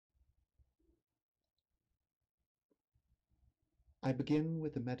I begin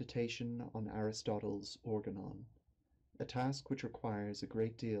with a meditation on Aristotle's Organon, a task which requires a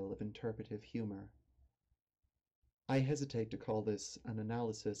great deal of interpretive humor. I hesitate to call this an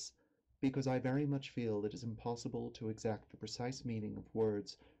analysis because I very much feel it is impossible to exact the precise meaning of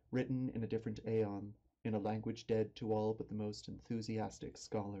words written in a different aeon in a language dead to all but the most enthusiastic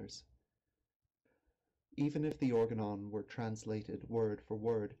scholars. Even if the Organon were translated word for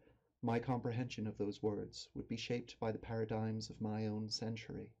word, my comprehension of those words would be shaped by the paradigms of my own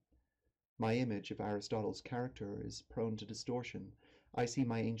century. My image of Aristotle's character is prone to distortion. I see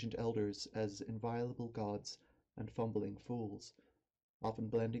my ancient elders as inviolable gods and fumbling fools, often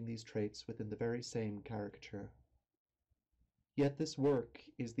blending these traits within the very same caricature. Yet this work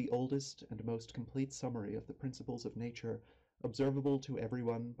is the oldest and most complete summary of the principles of nature observable to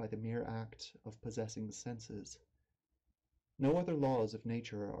everyone by the mere act of possessing the senses. No other laws of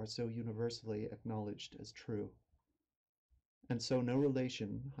nature are so universally acknowledged as true. And so no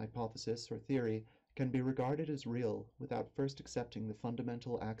relation, hypothesis, or theory can be regarded as real without first accepting the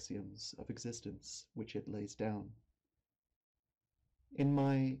fundamental axioms of existence which it lays down. In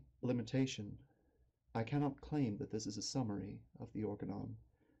my limitation, I cannot claim that this is a summary of the Organon.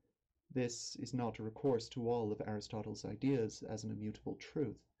 This is not a recourse to all of Aristotle's ideas as an immutable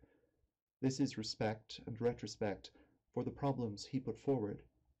truth. This is respect and retrospect for the problems he put forward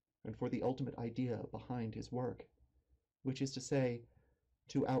and for the ultimate idea behind his work, which is to say,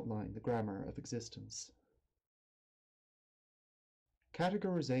 to outline the grammar of existence.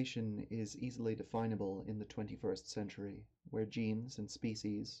 Categorization is easily definable in the 21st century, where genes and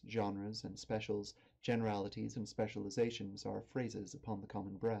species, genres and specials, generalities and specializations are phrases upon the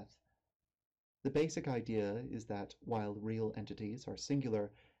common breath. The basic idea is that while real entities are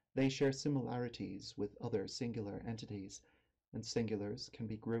singular, they share similarities with other singular entities, and singulars can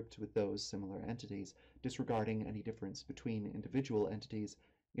be grouped with those similar entities, disregarding any difference between individual entities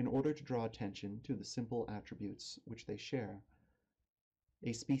in order to draw attention to the simple attributes which they share.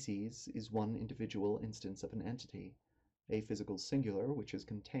 A species is one individual instance of an entity, a physical singular which is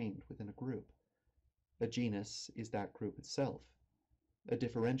contained within a group. A genus is that group itself. A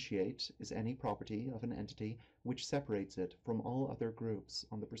differentiate is any property of an entity which separates it from all other groups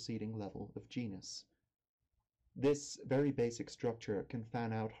on the preceding level of genus. This very basic structure can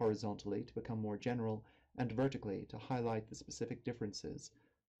fan out horizontally to become more general, and vertically to highlight the specific differences,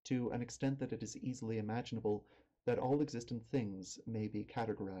 to an extent that it is easily imaginable that all existent things may be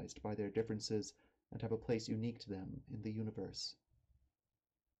categorized by their differences and have a place unique to them in the universe.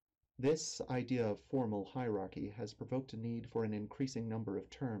 This idea of formal hierarchy has provoked a need for an increasing number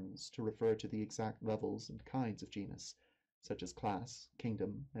of terms to refer to the exact levels and kinds of genus, such as class,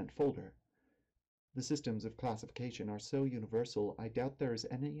 kingdom, and folder. The systems of classification are so universal, I doubt there is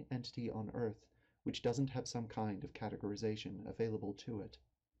any entity on Earth which doesn't have some kind of categorization available to it.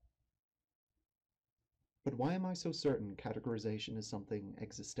 But why am I so certain categorization is something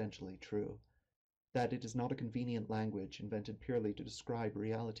existentially true? That it is not a convenient language invented purely to describe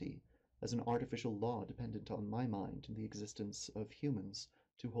reality, as an artificial law dependent on my mind and the existence of humans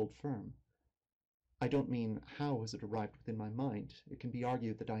to hold firm? I don't mean how has it arrived within my mind. It can be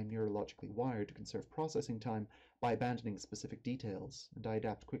argued that I am neurologically wired to conserve processing time by abandoning specific details, and I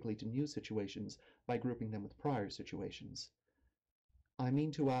adapt quickly to new situations by grouping them with prior situations. I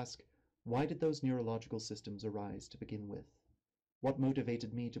mean to ask, why did those neurological systems arise to begin with? What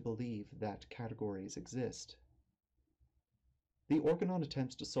motivated me to believe that categories exist? The Organon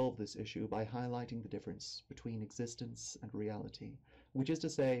attempts to solve this issue by highlighting the difference between existence and reality, which is to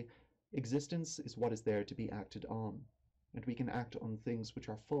say, existence is what is there to be acted on, and we can act on things which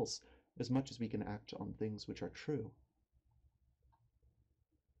are false as much as we can act on things which are true.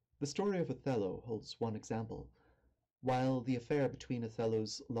 The story of Othello holds one example. While the affair between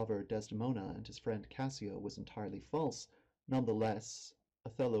Othello's lover Desdemona and his friend Cassio was entirely false, nonetheless,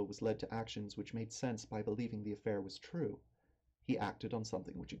 Othello was led to actions which made sense by believing the affair was true. He acted on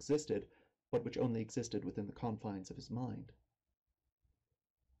something which existed, but which only existed within the confines of his mind.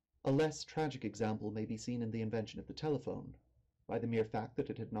 A less tragic example may be seen in the invention of the telephone. By the mere fact that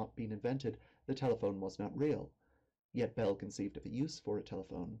it had not been invented, the telephone was not real. Yet Bell conceived of a use for a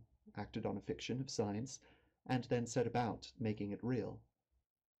telephone, acted on a fiction of science, and then set about making it real.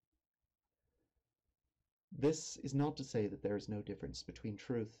 This is not to say that there is no difference between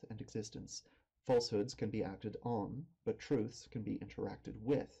truth and existence. Falsehoods can be acted on, but truths can be interacted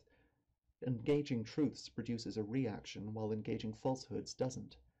with. Engaging truths produces a reaction, while engaging falsehoods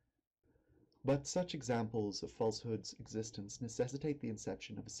doesn't. But such examples of falsehood's existence necessitate the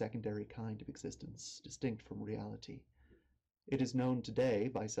inception of a secondary kind of existence, distinct from reality. It is known today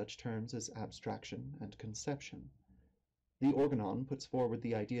by such terms as abstraction and conception. The Organon puts forward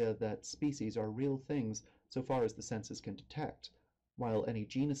the idea that species are real things so far as the senses can detect, while any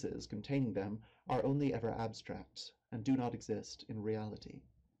genuses containing them are only ever abstract and do not exist in reality.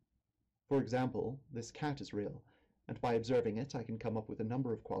 For example, this cat is real, and by observing it I can come up with a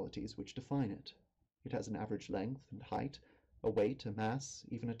number of qualities which define it. It has an average length and height, a weight, a mass,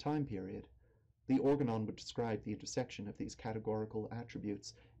 even a time period. The Organon would describe the intersection of these categorical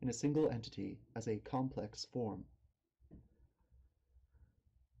attributes in a single entity as a complex form.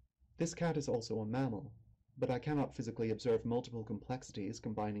 This cat is also a mammal, but I cannot physically observe multiple complexities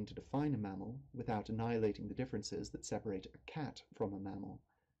combining to define a mammal without annihilating the differences that separate a cat from a mammal.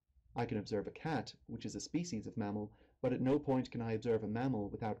 I can observe a cat, which is a species of mammal, but at no point can I observe a mammal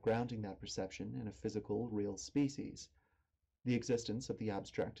without grounding that perception in a physical, real species. The existence of the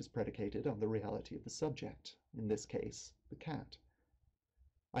abstract is predicated on the reality of the subject, in this case, the cat.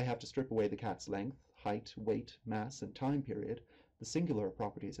 I have to strip away the cat's length, height, weight, mass, and time period, the singular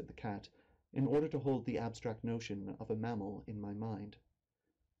properties of the cat, in order to hold the abstract notion of a mammal in my mind.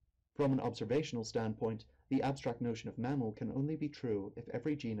 From an observational standpoint, the abstract notion of mammal can only be true if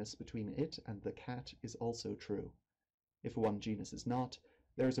every genus between it and the cat is also true. If one genus is not,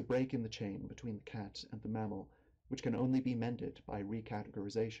 there is a break in the chain between the cat and the mammal, which can only be mended by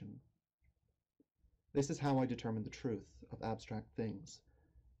recategorization. This is how I determine the truth of abstract things,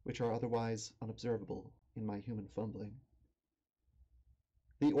 which are otherwise unobservable in my human fumbling.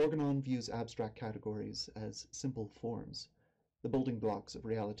 The Organon views abstract categories as simple forms, the building blocks of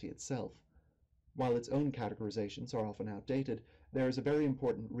reality itself. While its own categorizations are often outdated, there is a very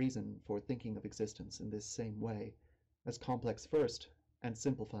important reason for thinking of existence in this same way, as complex first and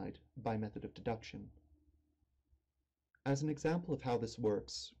simplified by method of deduction. As an example of how this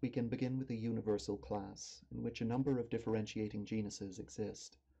works, we can begin with a universal class, in which a number of differentiating genuses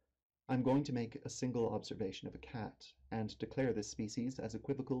exist. I'm going to make a single observation of a cat, and declare this species as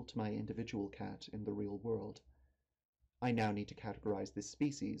equivocal to my individual cat in the real world. I now need to categorize this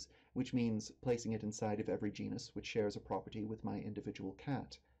species, which means placing it inside of every genus which shares a property with my individual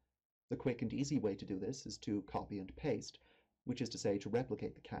cat. The quick and easy way to do this is to copy and paste, which is to say to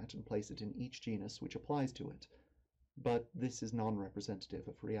replicate the cat and place it in each genus which applies to it. But this is non-representative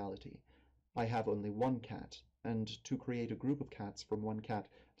of reality. I have only one cat, and to create a group of cats from one cat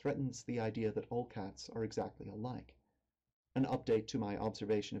threatens the idea that all cats are exactly alike. An update to my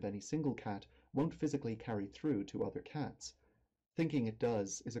observation of any single cat won't physically carry through to other cats. Thinking it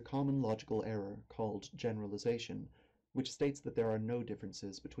does is a common logical error called generalization, which states that there are no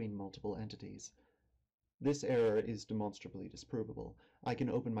differences between multiple entities. This error is demonstrably disprovable. I can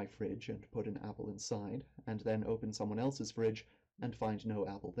open my fridge and put an apple inside, and then open someone else's fridge and find no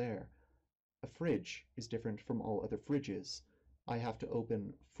apple there. A fridge is different from all other fridges. I have to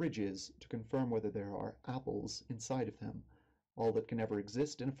open fridges to confirm whether there are apples inside of them. All that can ever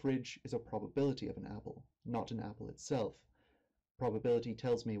exist in a fridge is a probability of an apple, not an apple itself. Probability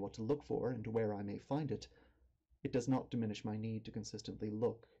tells me what to look for and where I may find it. It does not diminish my need to consistently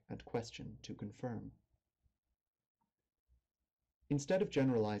look and question to confirm. Instead of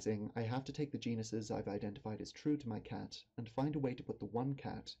generalizing, I have to take the genuses I've identified as true to my cat and find a way to put the one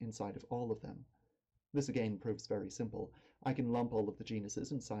cat inside of all of them. This again proves very simple. I can lump all of the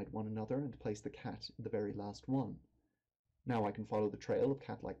genuses inside one another and place the cat in the very last one. Now I can follow the trail of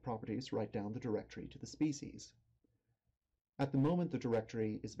cat-like properties right down the directory to the species. At the moment the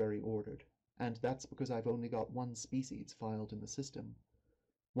directory is very ordered, and that's because I've only got one species filed in the system.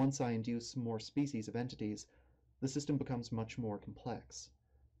 Once I induce more species of entities, the system becomes much more complex.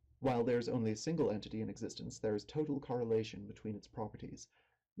 While there's only a single entity in existence, there is total correlation between its properties,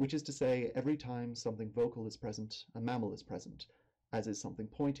 which is to say every time something vocal is present, a mammal is present, as is something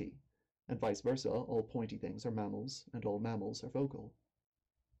pointy, and vice versa, all pointy things are mammals, and all mammals are vocal.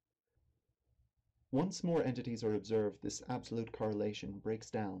 Once more entities are observed, this absolute correlation breaks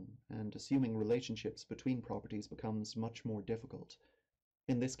down, and assuming relationships between properties becomes much more difficult.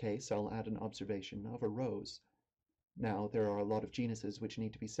 In this case, I'll add an observation of a rose. Now, there are a lot of genuses which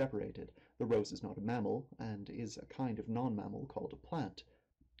need to be separated. The rose is not a mammal, and is a kind of non-mammal called a plant,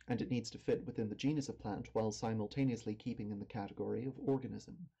 and it needs to fit within the genus of plant while simultaneously keeping in the category of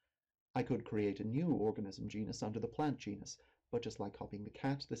organism. I could create a new organism genus under the plant genus, but just like copying the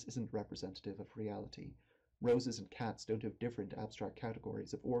cat, this isn't representative of reality. Roses and cats don't have different abstract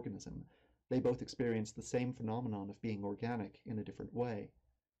categories of organism. They both experience the same phenomenon of being organic in a different way.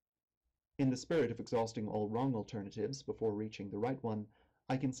 In the spirit of exhausting all wrong alternatives before reaching the right one,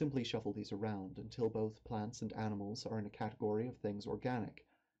 I can simply shuffle these around until both plants and animals are in a category of things organic,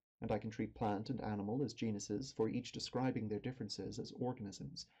 and I can treat plant and animal as genuses for each describing their differences as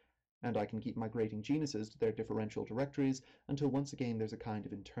organisms. and I can keep migrating genuses to their differential directories until once again there's a kind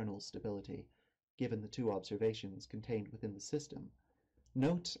of internal stability, given the two observations contained within the system.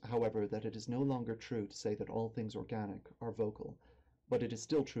 Note, however, that it is no longer true to say that all things organic are vocal, but it is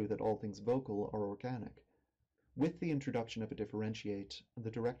still true that all things vocal are organic. With the introduction of a differentiate, the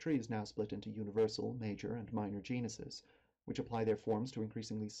directory is now split into universal, major, and minor genuses, which apply their forms to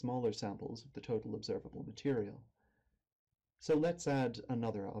increasingly smaller samples of the total observable material. So let's add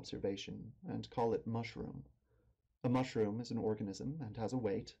another observation, and call it mushroom. A mushroom is an organism and has a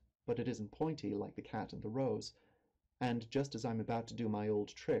weight, but it isn't pointy like the cat and the rose. And just as I'm about to do my old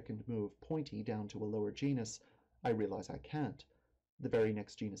trick and move pointy down to a lower genus, I realize I can't. The very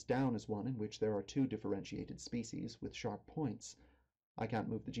next genus down is one in which there are two differentiated species with sharp points. I can't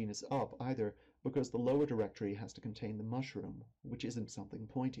move the genus up either, because the lower directory has to contain the mushroom, which isn't something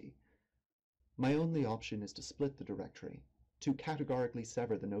pointy. My only option is to split the directory, to categorically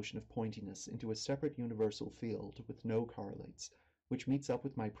sever the notion of pointiness into a separate universal field with no correlates, which meets up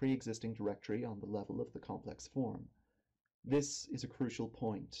with my pre-existing directory on the level of the complex form. This is a crucial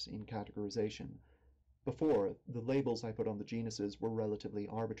point in categorization. Before, the labels I put on the genuses were relatively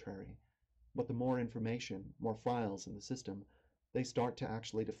arbitrary, but the more information, more files in the system, they start to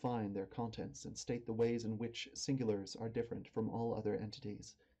actually define their contents and state the ways in which singulars are different from all other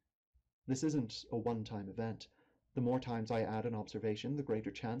entities. This isn't a one-time event. The more times I add an observation, the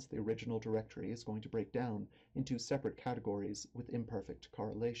greater chance the original directory is going to break down into separate categories with imperfect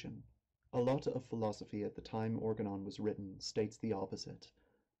correlation. A lot of philosophy at the time Organon was written states the opposite,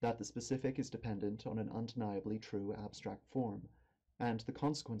 that the specific is dependent on an undeniably true abstract form, and the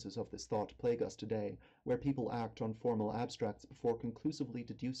consequences of this thought plague us today, where people act on formal abstracts before conclusively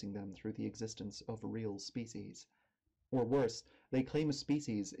deducing them through the existence of real species. Or worse, they claim a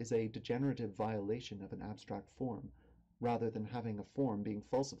species is a degenerative violation of an abstract form, rather than having a form being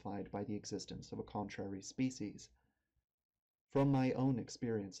falsified by the existence of a contrary species. From my own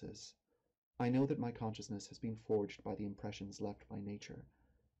experiences, I know that my consciousness has been forged by the impressions left by nature,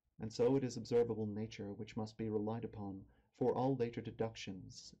 and so it is observable nature which must be relied upon for all later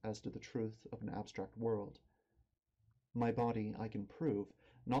deductions as to the truth of an abstract world. My body I can prove,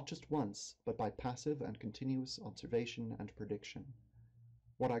 not just once, but by passive and continuous observation and prediction.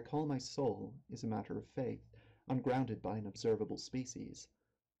 What I call my soul is a matter of faith, ungrounded by an observable species.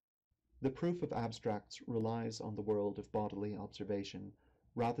 The proof of abstracts relies on the world of bodily observation,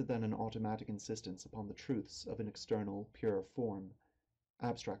 rather than an automatic insistence upon the truths of an external, pure form.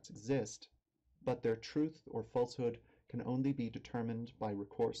 Abstracts exist, but their truth or falsehood can only be determined by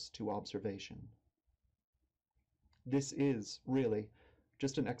recourse to observation. This is, really,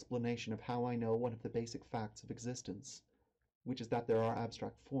 just an explanation of how I know one of the basic facts of existence, which is that there are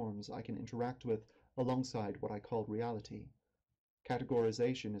abstract forms I can interact with alongside what I call reality.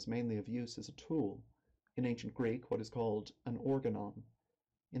 Categorization is mainly of use as a tool, in ancient Greek what is called an organon,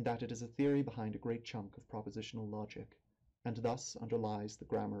 in that it is a theory behind a great chunk of propositional logic, and thus underlies the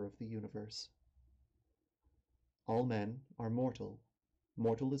grammar of the universe. All men are mortal.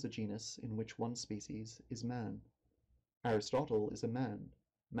 Mortal is a genus in which one species is man. Aristotle is a man.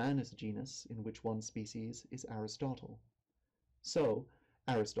 Man is a genus in which one species is Aristotle. So,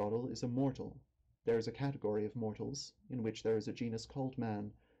 Aristotle is a mortal. There is a category of mortals in which there is a genus called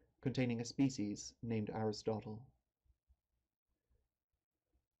man, containing a species named Aristotle.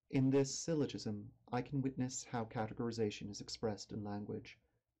 In this syllogism, I can witness how categorization is expressed in language,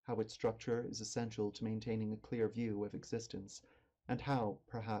 how its structure is essential to maintaining a clear view of existence, and how,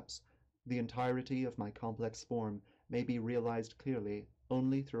 perhaps, the entirety of my complex form may be realized clearly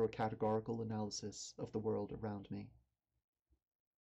only through a categorical analysis of the world around me.